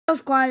Hello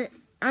squad,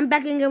 I'm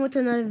back again with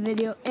another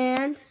video,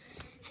 and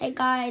hey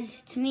guys,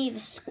 it's me, the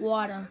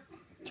squatter.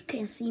 You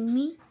can't see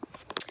me.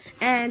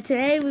 And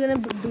today we're gonna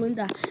be doing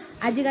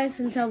as you guys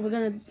can tell, we're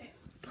gonna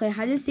play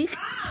hide and seek.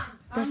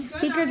 The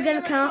seeker is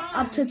gonna count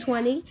up to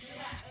 20,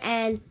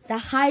 and the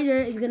hider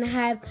is gonna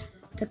have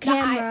the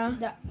camera.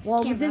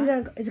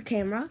 It's a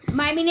camera.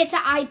 I mean, it's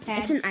an iPad.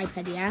 It's an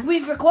iPad, yeah.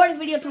 We've recorded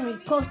videos and we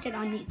post it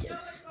on YouTube.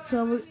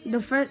 So we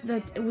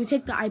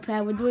take the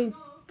iPad. We're doing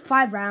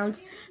 5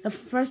 rounds. The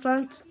first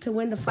one to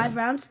win the 5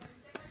 rounds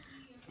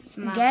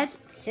gets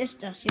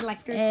sister. She's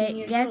like 13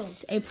 years old.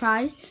 Gets a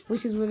prize,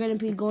 which is we're gonna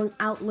be going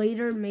out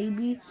later,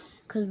 maybe,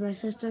 because my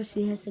sister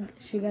she gets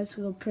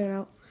to go print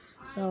out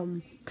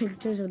some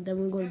pictures, and then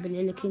we're going to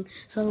Banana King.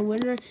 So the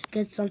winner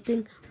gets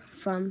something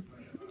from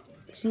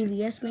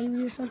CVS,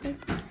 maybe, or something.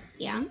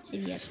 Yeah,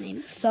 CVS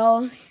maybe.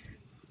 So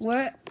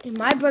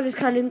my brother's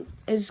counting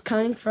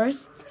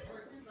first,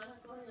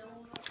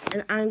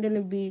 and I'm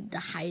gonna be the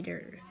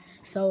hider.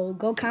 So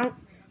go count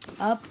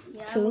up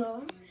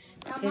to.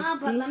 Come on,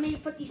 but let me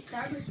put these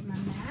starters in my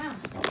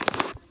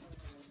mouth.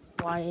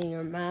 Why in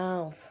your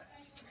mouth?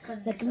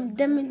 Because like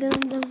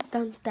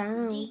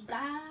down.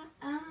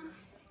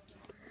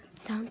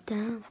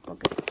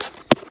 Okay.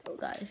 So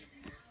guys,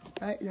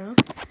 right now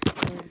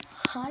I'm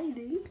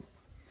hiding.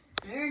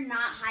 You're not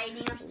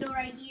hiding. I'm still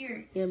right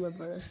here. Yeah, my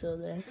brother's still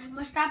there.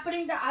 But stop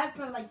putting the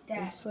iPad like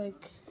that. It's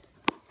like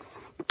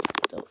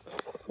the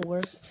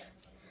worst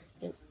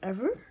thing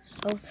ever.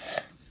 So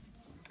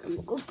I'm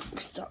gonna go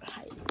start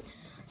hiding.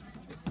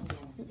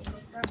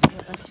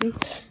 Actually,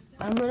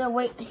 I'm gonna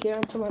wait here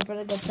until my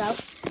brother gets out.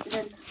 And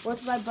then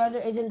once my brother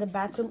is in the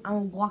bathroom, I'm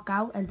gonna walk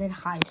out and then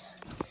hide.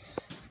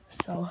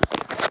 So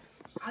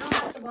I don't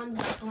have to go in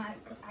the bathroom.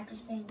 I can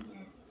stay in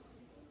there.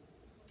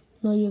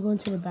 No, you're going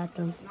to the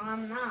bathroom. No,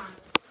 I'm not.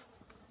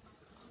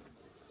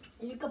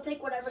 You can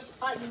pick whatever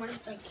spot you want to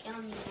start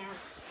counting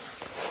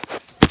at.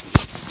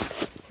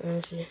 Let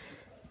me see.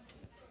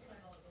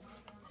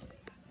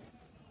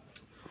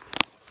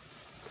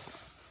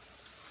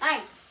 Hey,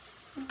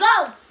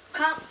 go!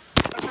 Count.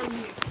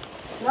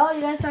 No, you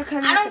guys start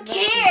counting. I don't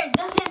care. It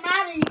doesn't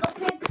matter. You go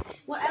pick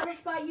whatever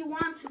spot you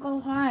want to go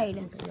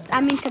hide.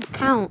 I mean to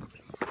count.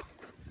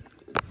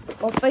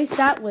 Well, face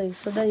that way,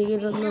 so then you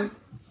get a little.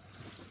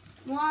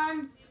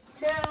 1,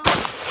 2,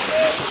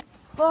 3,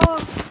 4,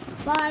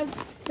 5,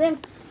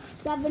 6,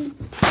 7,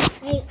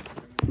 8,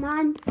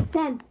 9,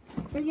 10.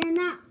 So you're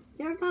not.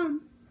 Here it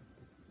comes.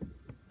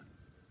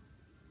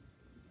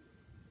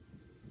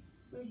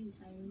 Where's he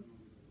hiding?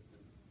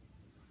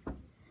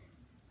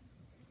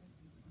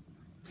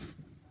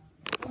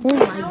 Oh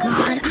my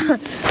god.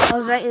 I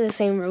was right in the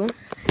same room.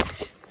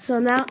 So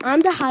now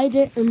I'm the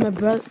hider and my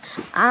brother,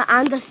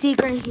 I'm the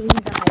seeker and he's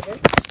the hider.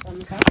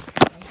 Okay.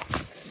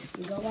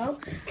 You go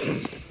out.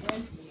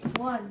 And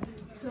 1,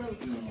 2, 3.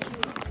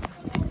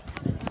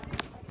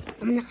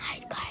 I'm gonna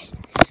hide, guys.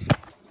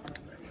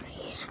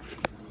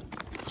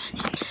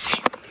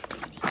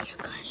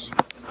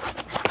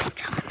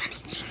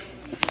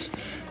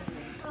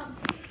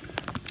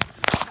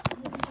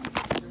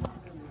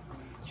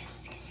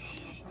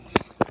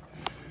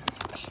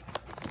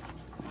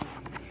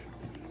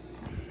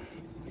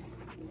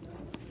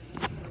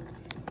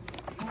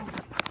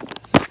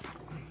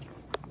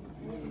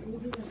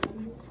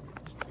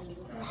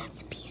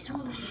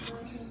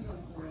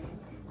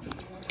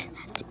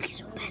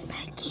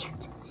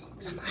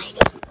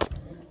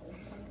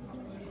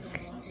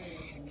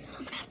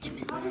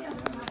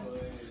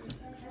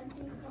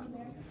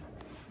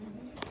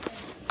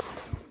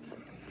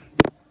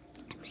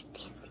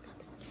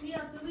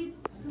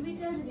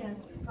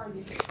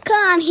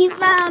 Come on, he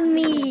found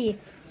me.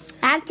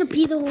 I had to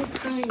pee the whole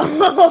time.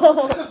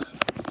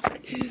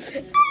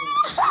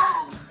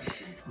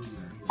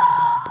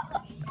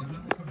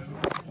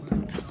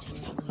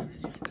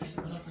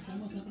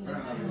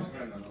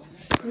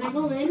 Can I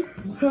go in?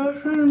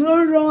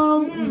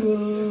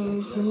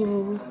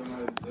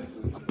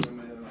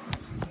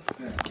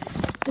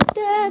 The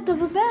death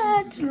of a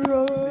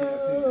bachelor.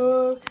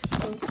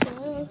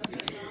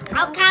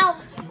 I'll count.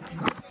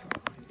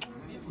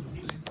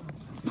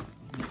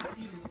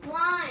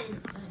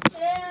 1, 2,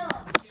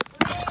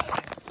 3,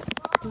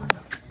 4, 5.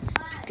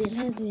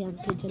 Dile, Rian,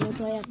 que yo no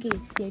estoy aquí.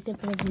 Si él te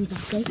pregunta,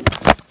 ¿ok?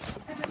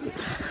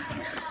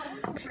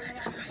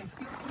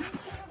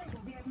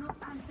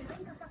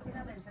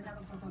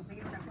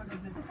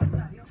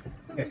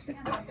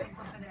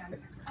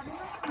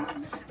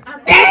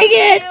 Dang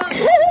it!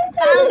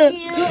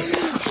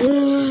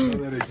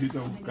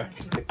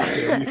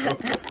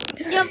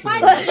 You're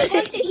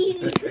finding the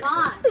easy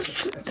spot.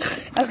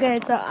 Okay,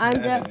 so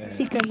I'm the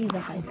seeker, he's the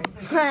hider.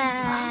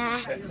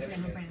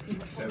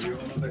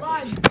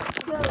 1,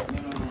 2,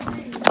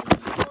 3,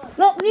 4.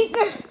 Look,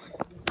 Nika.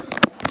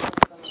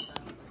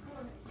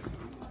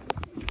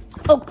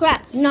 Oh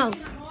crap! No.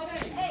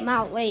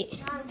 No, wait.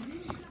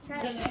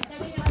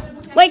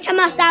 Wait till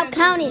I stop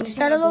counting.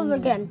 Start all over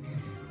again.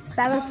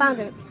 I haven't found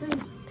it.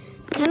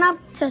 Can I?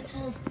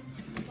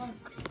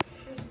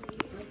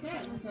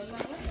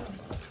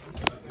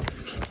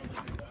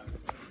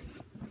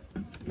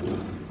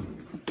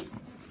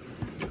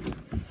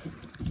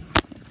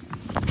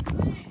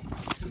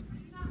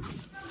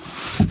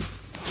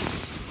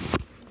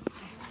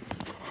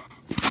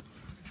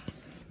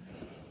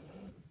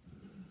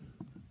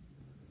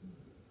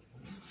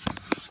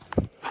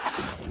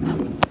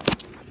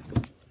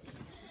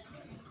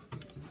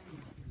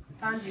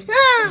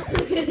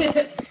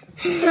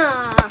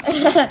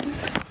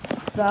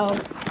 So,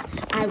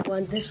 I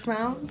won this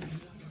round.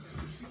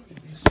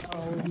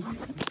 So,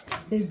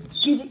 let's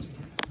get it.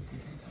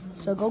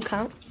 So, go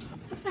count.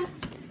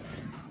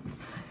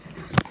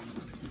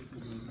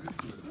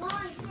 1,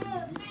 2,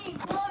 3,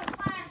 4,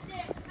 5, 6,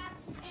 7,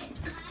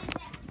 8, 9,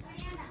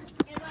 10,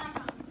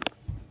 11.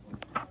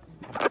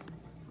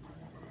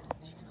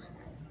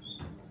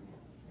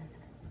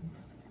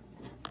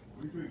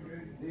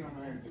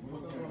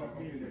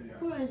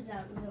 Who is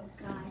that little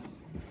guy?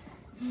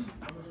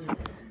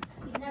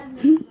 He's not in the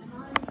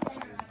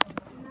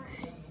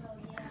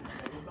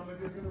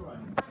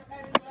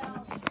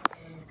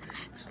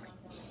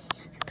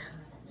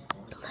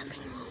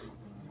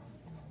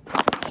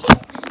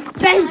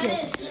Dang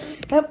it!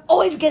 I'm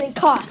always getting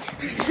caught.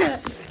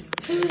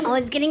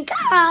 Always getting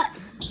caught.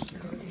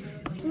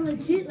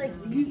 Legit, like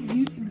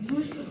you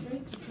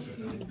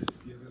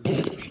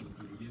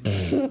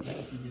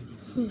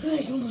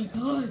like, oh my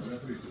god.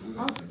 I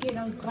was scared I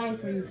was dying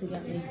for you to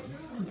get me.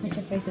 Put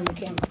your face in the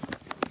camera.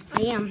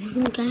 I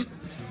am. Okay.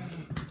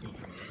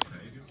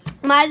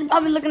 My eyes are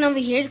probably looking over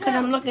here because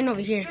I'm looking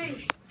over here.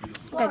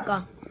 Okay,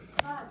 go.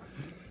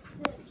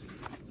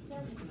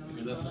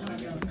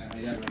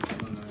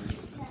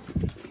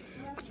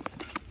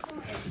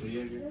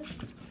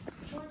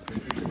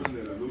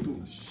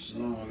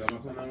 No, le vas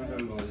a una mesa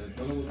al olla.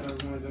 Todo lo que usted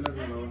con el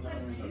teléfono lo vas a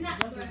conectar.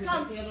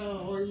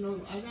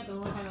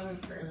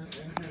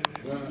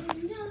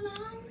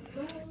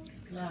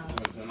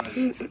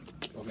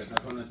 Porque está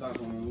conectado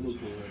con un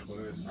Bluetooth, por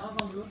eso.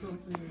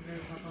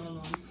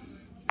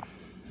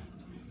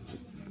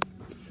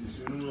 Y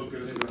si uno lo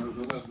quiere decir,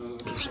 nosotros no lo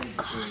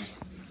queremos.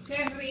 Qué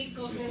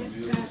rico, qué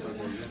desgracia.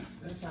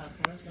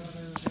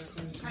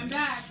 I'm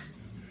back.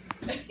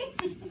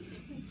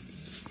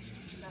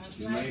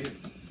 You made it?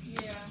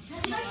 Yeah.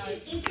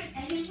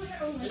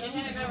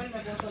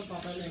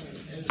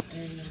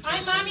 Ay,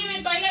 mami, en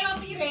el toilet lo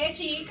tiré,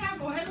 chica.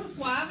 Cógelo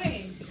suave.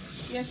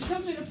 Yeah, she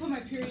tells me to put my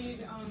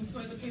period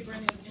toilet paper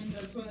in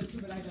the toilet too,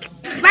 but I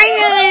don't.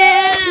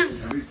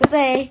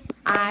 Today,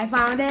 I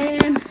found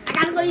him. I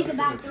gotta go use the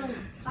bathroom.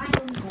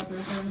 Finally.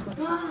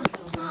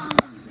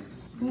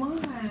 Come on.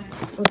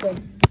 Okay.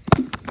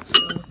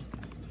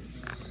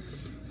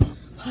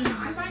 I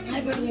find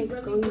it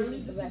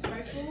really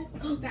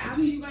disrespectful that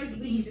after you guys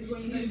leave is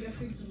when you guys get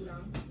fritura.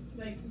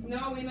 Like,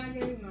 no, we're not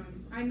getting none.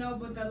 I know,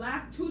 but the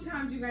last 2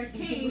 times you guys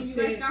came, you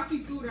guys got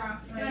fritura.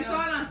 And I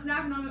saw it on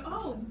Snap and I'm like,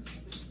 oh.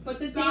 But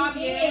the thing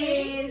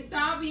is,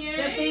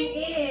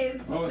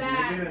 Oh,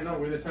 that... so we didn't know.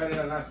 We decided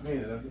at last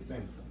minute. That's the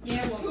thing.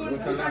 Yeah, well,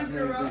 What's the two last times in a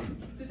minute row. thing?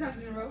 2 times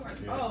in a row?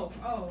 Yeah.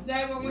 Oh.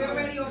 Yeah, when we were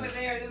already over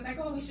there, it was like,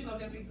 oh, we should go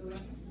get fritura.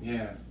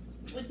 Yeah.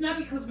 It's not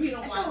because we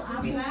don't want to.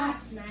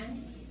 Relax,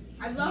 man.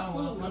 I love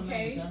food,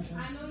 okay?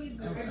 I know you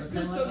do. It's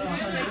just so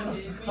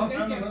disrespected. When you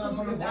guys get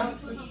food without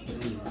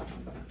eating.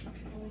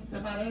 Se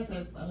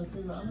parece,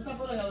 parecido. ¿Dónde está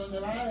por allá? Donde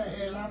va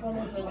el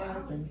japonés se va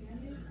este.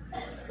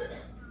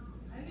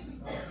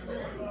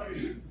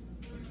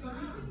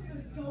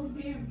 So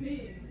damn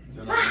big.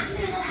 Se la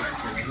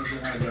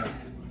allá.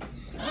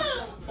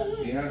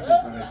 Y así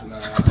parece la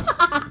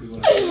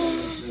figura.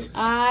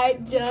 I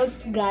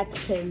just got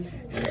him.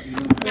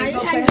 Now you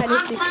Okay, can honey,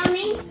 stop see.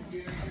 counting.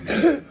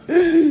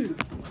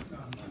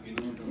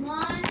 1,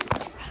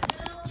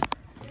 2,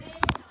 3,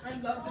 I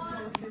love this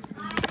little fish.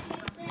 5,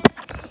 6, 7, 8,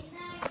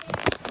 9,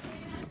 10.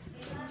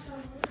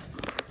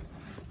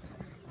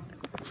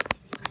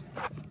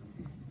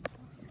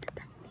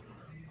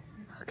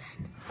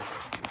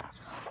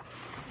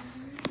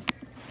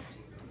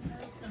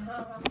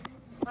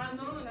 I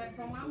know, and I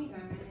told mommy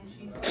that, and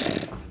she's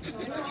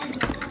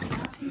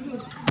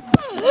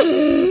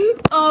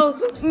Oh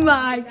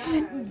my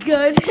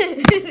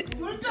goodness.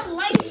 Where's the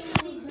light?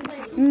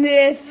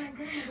 This.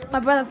 My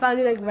brother found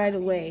it like right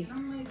away.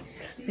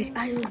 Like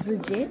I was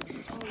legit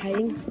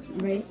hiding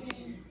right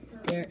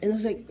there. And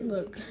it's like,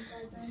 look.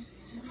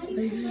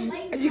 Like,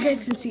 as you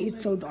guys can see,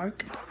 it's so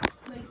dark.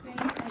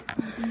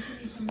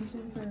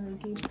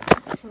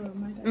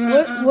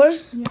 What?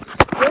 Is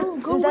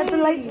that the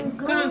light? Is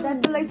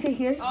that the light to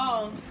here?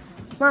 Oh.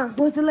 Mom,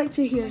 what's the light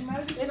to here?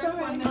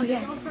 Oh,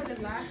 yes.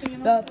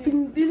 Up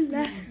in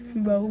the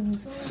rainbow.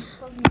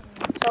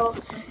 So,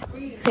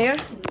 here.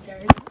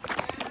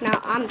 Now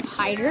I'm the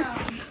hider.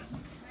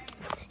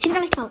 He's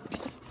gonna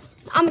count.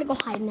 I'm gonna go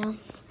hide now.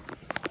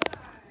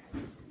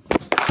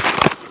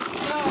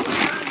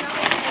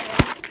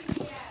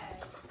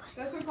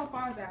 That's where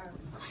Papa's at.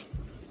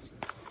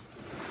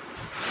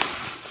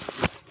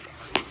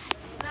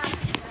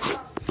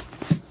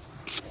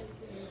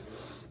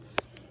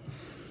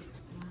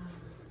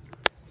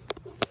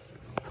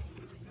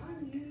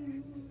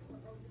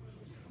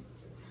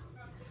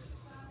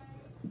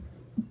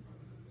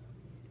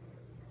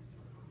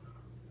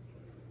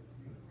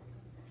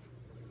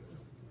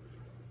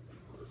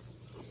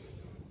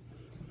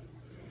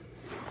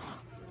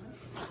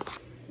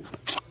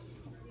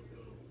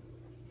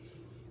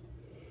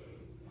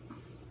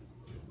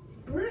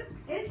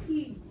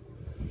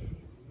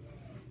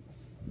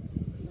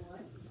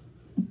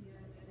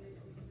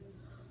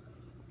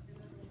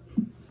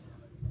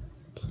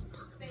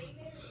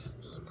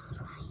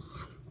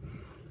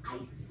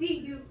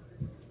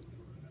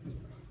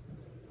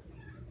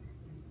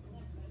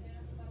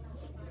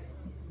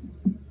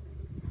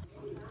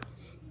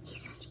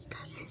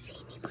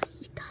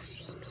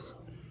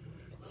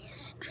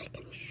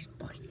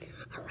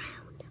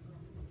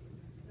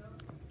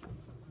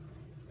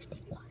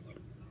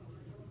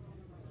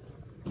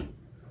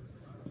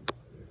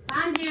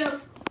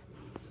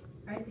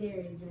 there,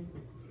 Adrian.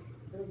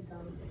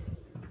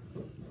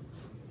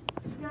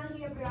 Not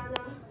here,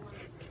 Brianna.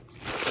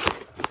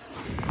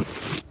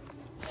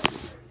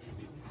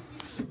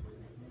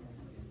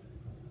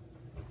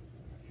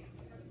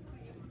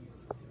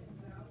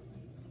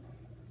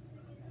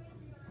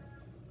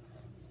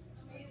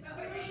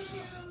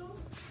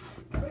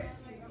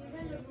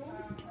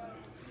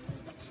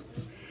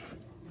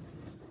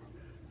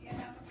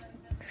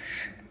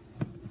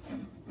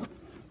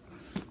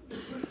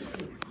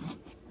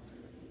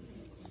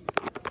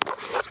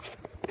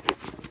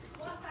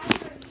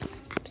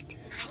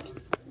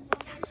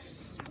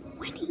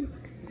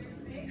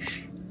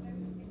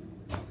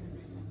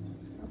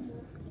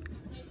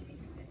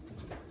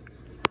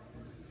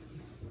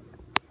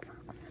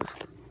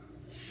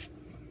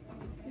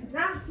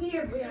 Not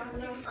here,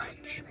 Brianna.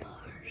 Fudge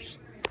bars.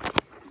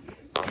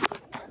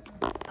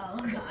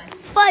 Oh, God.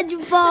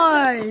 Fudge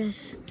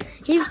bars.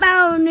 He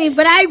found me,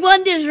 but I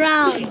won this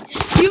round.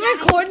 Did you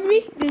record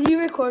me? Did you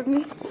record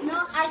me?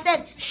 No, I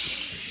said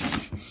shh.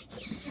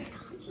 Yes,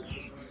 come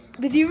here.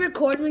 Did you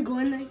record me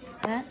going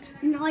like that?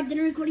 No, I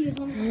didn't record you.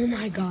 Oh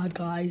my God,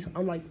 guys.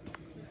 I'm like.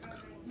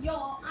 Yo,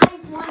 I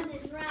won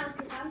this round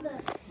because I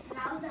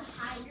was the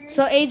hider.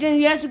 So, Adrian,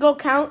 you have to go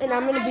count, and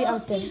I'm going to be I will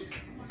out there. see.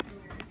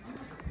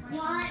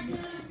 1, 2,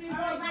 3, 4,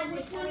 5,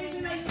 6, 7,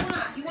 8, 9, 10.